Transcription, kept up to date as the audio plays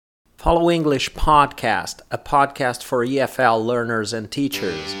Follow English Podcast, a podcast for EFL learners and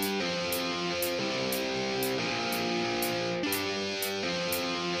teachers.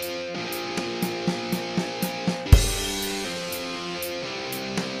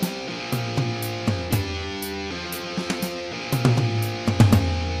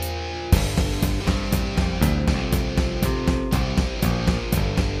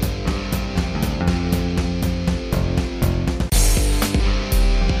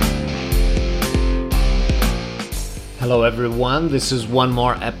 Hello everyone, this is one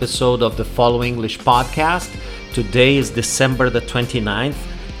more episode of the Follow English Podcast. Today is December the 29th,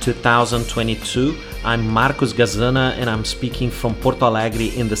 2022. I'm Marcos Gazana and I'm speaking from Porto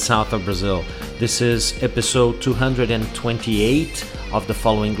Alegre in the south of Brazil. This is episode 228 of the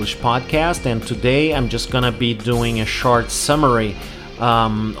Follow English Podcast, and today I'm just gonna be doing a short summary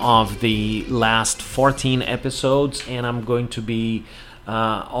of the last 14 episodes, and I'm going to be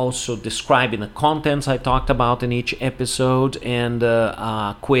also describing the contents I talked about in each episode and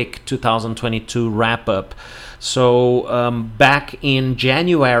a quick 2022 wrap-up. So back in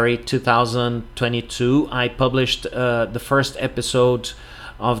January 2022, I published the first episode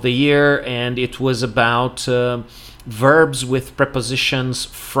of the year, and it was about verbs with prepositions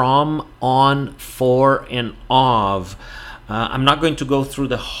from, on, for, and of. I'm not going to go through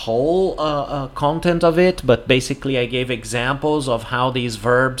the whole content of it, but basically I gave examples of how these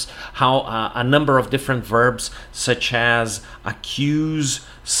verbs, how a number of different verbs such as accuse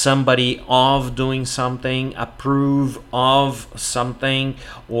somebody of doing something, approve of something,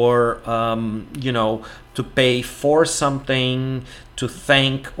 or, to pay for something, to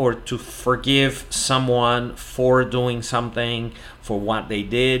thank or to forgive someone for doing something, for what they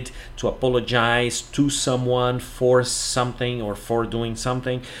did, to apologize to someone for something or for doing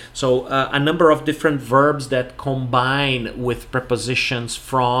something. So a number of different verbs that combine with prepositions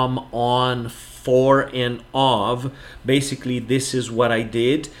from, on, for, and of. Basically, this is what I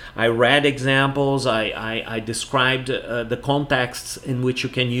did. I read examples, I described the contexts in which you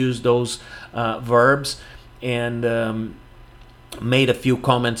can use those verbs, and made a few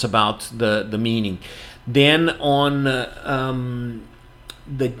comments about the meaning. Then on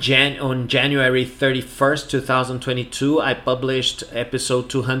January 31st, 2022, I published episode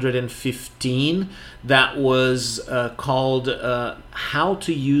 215 that was called How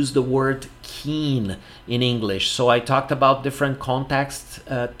to Use the Word Keen in English. So I talked about different contexts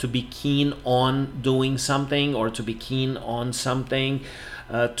to be keen on doing something or to be keen on something.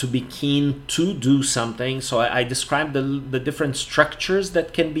 To be keen to do something. So I described the different structures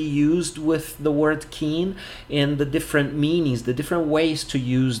that can be used with the word keen and the different meanings, the different ways to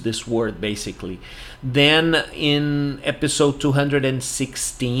use this word basically. Then in episode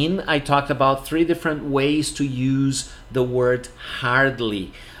 216, I talked about 3 different ways to use the word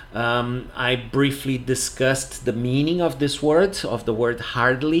hardly. I briefly discussed the meaning of this word, of the word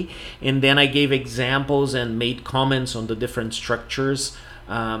hardly, and then I gave examples and made comments on the different structures.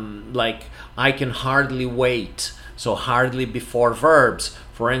 Like I can hardly wait, so hardly before verbs,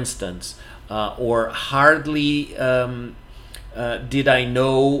 for instance, or hardly did I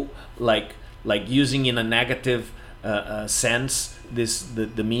know, like using in a negative sense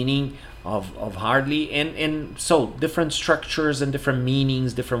the meaning of hardly, and so different structures and different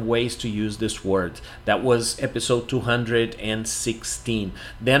meanings, different ways to use this word. That was episode 216.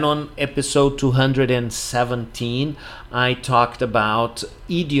 Then on episode 217, I talked about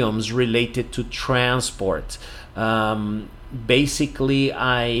idioms related to transport. Basically,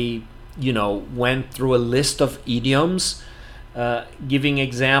 I went through a list of idioms, giving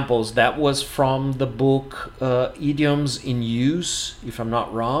examples. That was from the book Idioms in Use, if I'm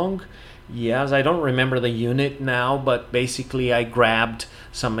not wrong. Yes, I don't remember the unit now, but basically I grabbed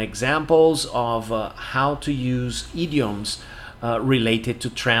some examples of how to use idioms related to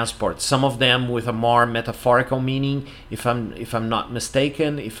transport. Some of them with a more metaphorical meaning, if I'm not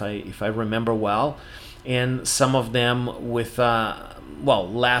mistaken, if I remember well, and some of them with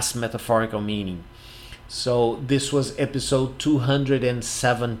less metaphorical meaning. So this was episode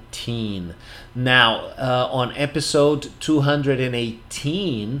 217. Now on episode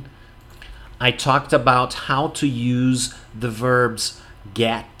 218, I talked about how to use the verbs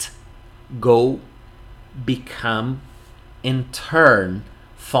get, go, become, and turn,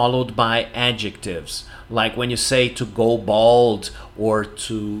 followed by adjectives. Like when you say to go bald or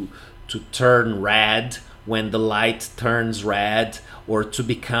to turn red when the light turns red, or to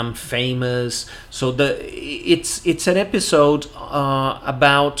become famous. So it's an episode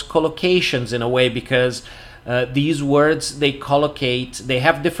about collocations in a way, because These words, they collocate, they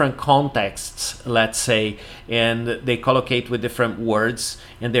have different contexts, let's say, and they collocate with different words,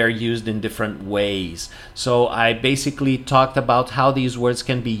 and they're used in different ways. So I basically talked about how these words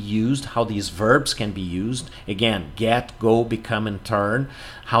can be used, how these verbs can be used. Again, get, go, become, and turn.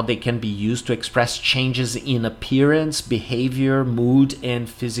 How they can be used to express changes in appearance, behavior, mood, and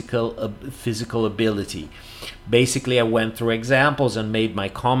physical ability. Basically, I went through examples and made my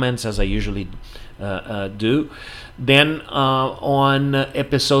comments as I usually do. Then on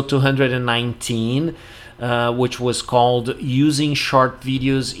episode 219, which was called Using Short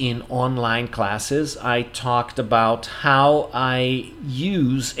Videos in Online Classes, I talked about how I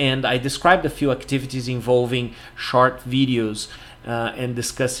use, and I described a few activities involving short videos and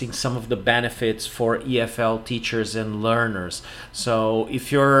discussing some of the benefits for EFL teachers and learners. So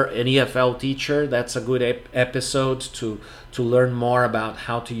if you're an EFL teacher, that's a good episode to learn more about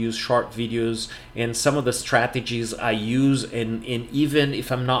how to use short videos and some of the strategies I use. And even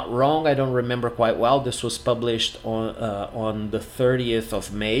if I'm not wrong, I don't remember quite well, this was published on the 30th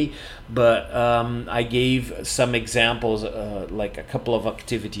of May, but I gave some examples, like a couple of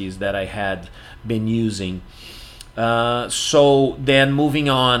activities that I had been using. So then moving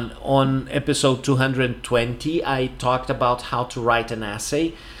on episode 220, I talked about how to write an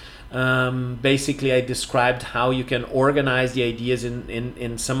essay. Basically, I described how you can organize the ideas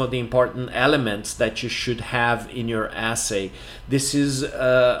in some of the important elements that you should have in your essay. This is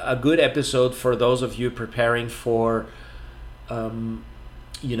a good episode for those of you preparing for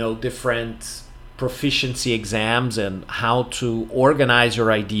different proficiency exams and how to organize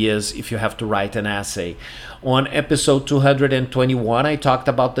your ideas if you have to write an essay. On episode 221, I talked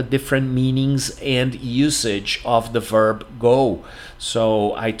about the different meanings and usage of the verb go.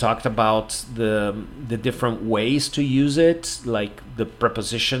 So I talked about the different ways to use it, like the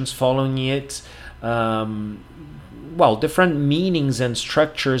prepositions following it, different meanings and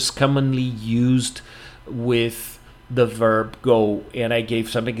structures commonly used with the verb go, and I gave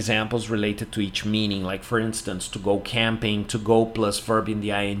some examples related to each meaning. Like, for instance, to go camping, to go plus verb in the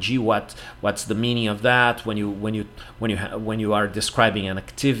ing. What's the meaning of that when you are describing an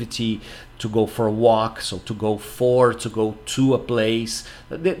activity? To go for a walk, so to go to a place,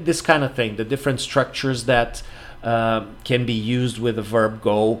 this kind of thing. The different structures that can be used with the verb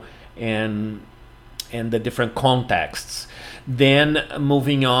go, and the different contexts. Then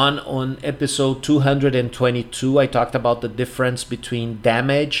moving on episode 222, I talked about the difference between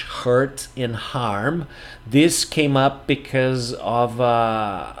damage, hurt, and harm. This came up because of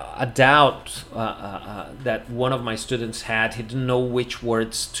a doubt that one of my students had. He didn't know which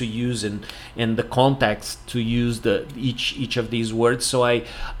words to use in the context to use each of these words. So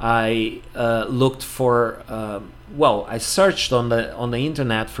I looked for I searched on the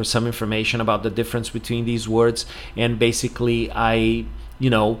internet for some information about the difference between these words, and basically I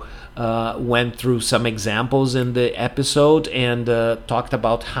went through some examples in the episode and talked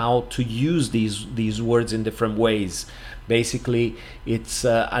about how to use these words in different ways. Basically, it's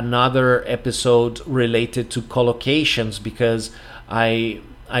another episode related to collocations, because I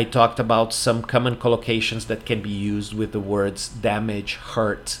talked about some common collocations that can be used with the words damage,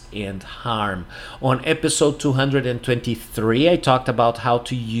 hurt, and harm. On episode 223, I talked about how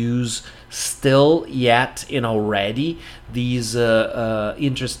to use still, yet, and already. These are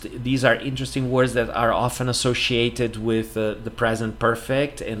interesting words that are often associated with the present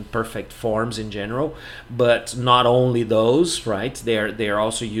perfect and perfect forms in general, but not only those, right? They are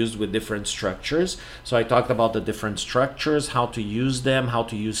also used with different structures. So I talked about the different structures, how to use them, how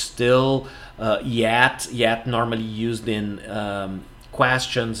to use still, yet normally used in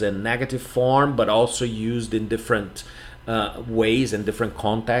questions and negative form, but also used in different ways and different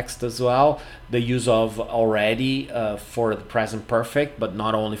contexts as well. The use of already for the present perfect, but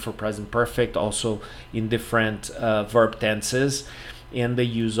not only for present perfect, also in different verb tenses, and the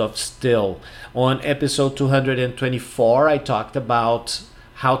use of still. On episode 224, I talked about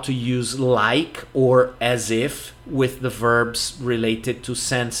how to use like or as if with the verbs related to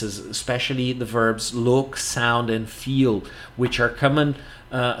senses, especially the verbs look, sound, and feel, which are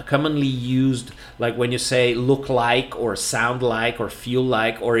commonly used, like when you say look like or sound like or feel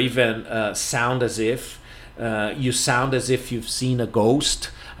like, or even sound as if. You sound as if you've seen a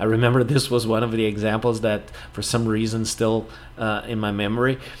ghost. I remember this was one of the examples that for some reason still in my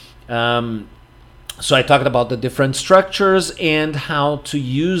memory. So I talked about the different structures and how to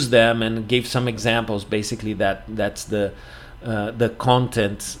use them, and gave some examples. Basically, that's the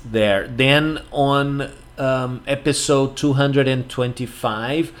content there. Then on episode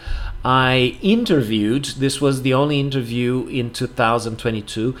 225, I interviewed, this was the only interview in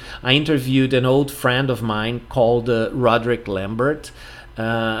 2022, I interviewed an old friend of mine called Roderick Lambert.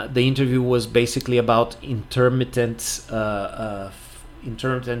 The interview was basically about intermittent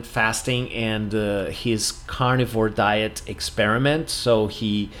fasting and his carnivore diet experiment. So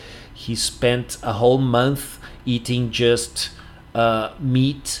he spent a whole month eating just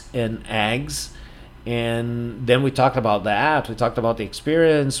meat and eggs, and then we talked about that. We talked about the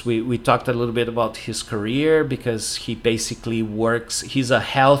experience. We talked a little bit about his career, because he basically he's a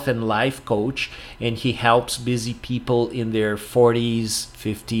health and life coach, and he helps busy people in their 40s,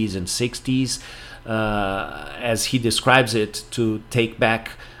 50s, and 60s, as he describes it, to take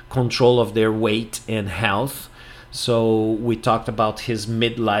back control of their weight and health. So we talked about his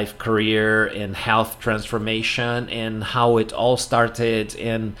midlife career and health transformation and how it all started.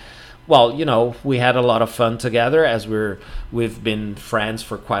 And well, we had a lot of fun together, as we've been friends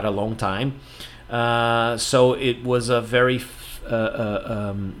for quite a long time. So it was a very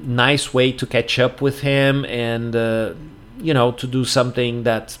nice way to catch up with him and to do something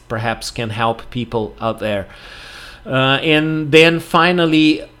that perhaps can help people out there. And then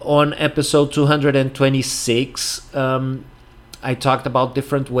finally, on episode 226, I talked about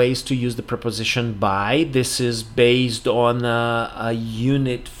different ways to use the preposition by. This is based on a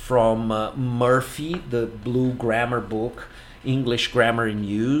unit from Murphy, the Blue Grammar book, English Grammar in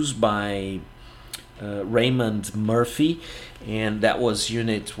Use, by Raymond Murphy. And that was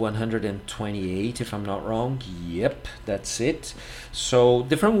unit 128, if I'm not wrong. Yep, that's it. So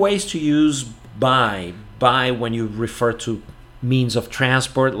different ways to use by when you refer to means of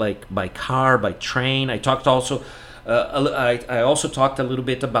transport, like by car, by train. I also talked a little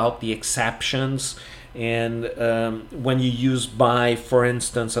bit about the exceptions, and when you use by, for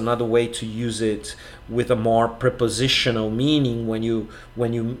instance, another way to use it with a more prepositional meaning, when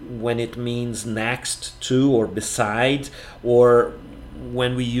it means next to or beside, or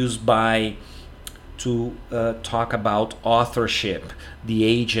when we use by to talk about authorship, the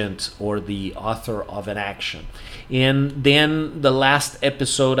agent or the author of an action. And then the last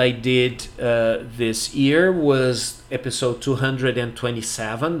episode I did this year was episode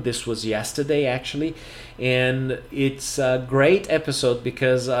 227. This was yesterday, actually. And it's a great episode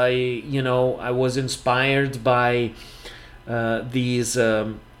because I was inspired by these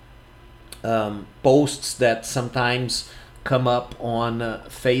posts that sometimes come up on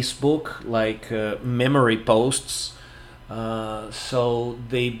Facebook, like memory posts. So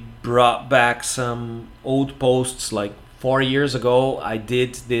they brought back some old posts. Like 4 years ago, I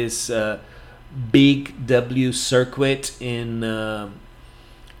did this big W circuit in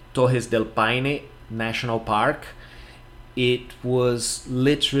Torres del Paine National Park. It was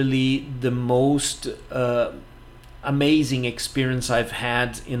literally the most amazing experience I've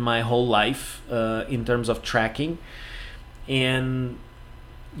had in my whole life in terms of trekking. And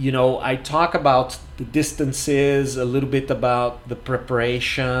I talk about the distances, a little bit about the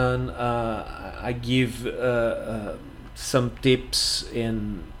preparation. I give some tips,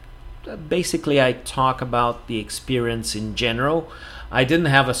 and basically I talk about the experience in general. I didn't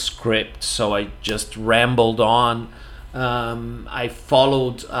have a script, so I just rambled on. I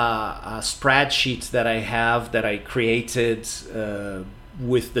followed a spreadsheet that I have that I created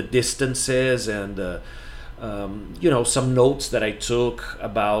with the distances and some notes that I took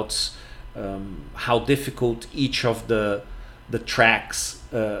about how difficult each of the tracks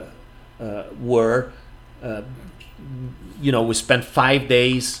were. We spent 5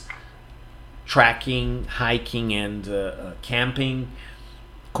 days trekking, hiking, and camping,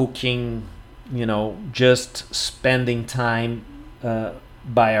 cooking, just spending time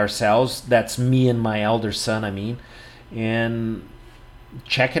by ourselves. That's me and my elder son, and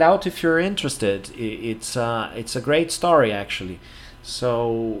check it out if you're interested. It's a great story, actually.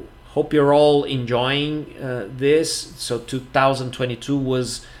 So hope you're all enjoying this. So 2022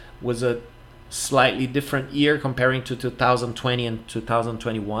 was a slightly different year comparing to 2020 and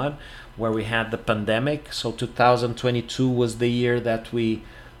 2021, where we had the pandemic. So 2022 was the year that we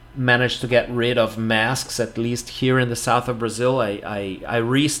managed to get rid of masks, at least here in the south of Brazil. I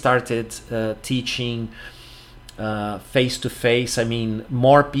restarted teaching face-to-face.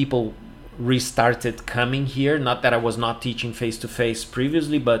 More people restarted coming here. Not that I was not teaching face-to-face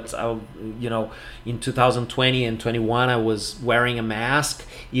previously, but in 2020 and 21 I was wearing a mask.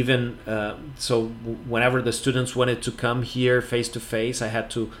 Even so, whenever the students wanted to come here face-to-face, I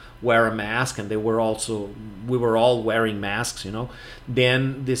had to wear a mask, and we were all wearing masks.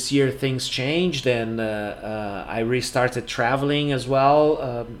 Then this year things changed, and I restarted traveling as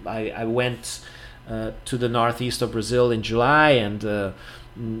well. I went to the northeast of Brazil in July, and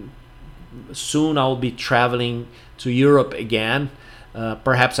soon I'll be traveling to Europe again.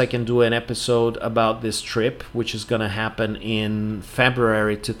 Perhaps I can do an episode about this trip, which is going to happen in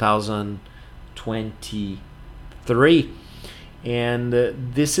February 2023. And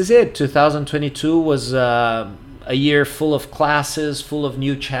this is it. 2022 was a year full of classes, full of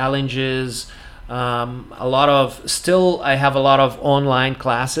new challenges. I have a lot of online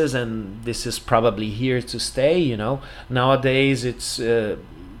classes, and this is probably here to stay. Nowadays it's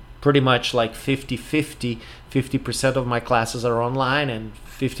pretty much like 50-50. 50% of my classes are online, and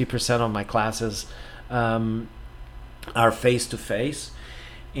 50% of my classes are face-to-face.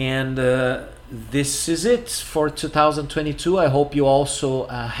 And this is it for 2022. I hope you also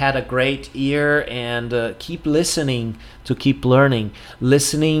had a great year, and keep listening to keep learning.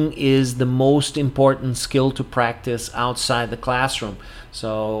 Listening is the most important skill to practice outside the classroom.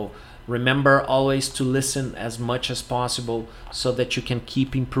 So remember always to listen as much as possible so that you can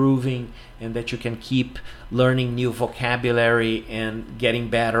keep improving and that you can keep learning new vocabulary and getting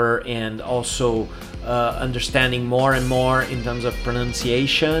better, and also understanding more and more in terms of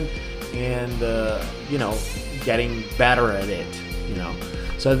pronunciation, and getting better at it.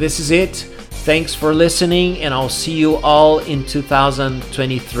 So this is it. Thanks for listening, and I'll see you all in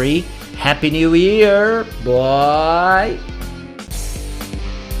 2023. Happy New Year. Bye.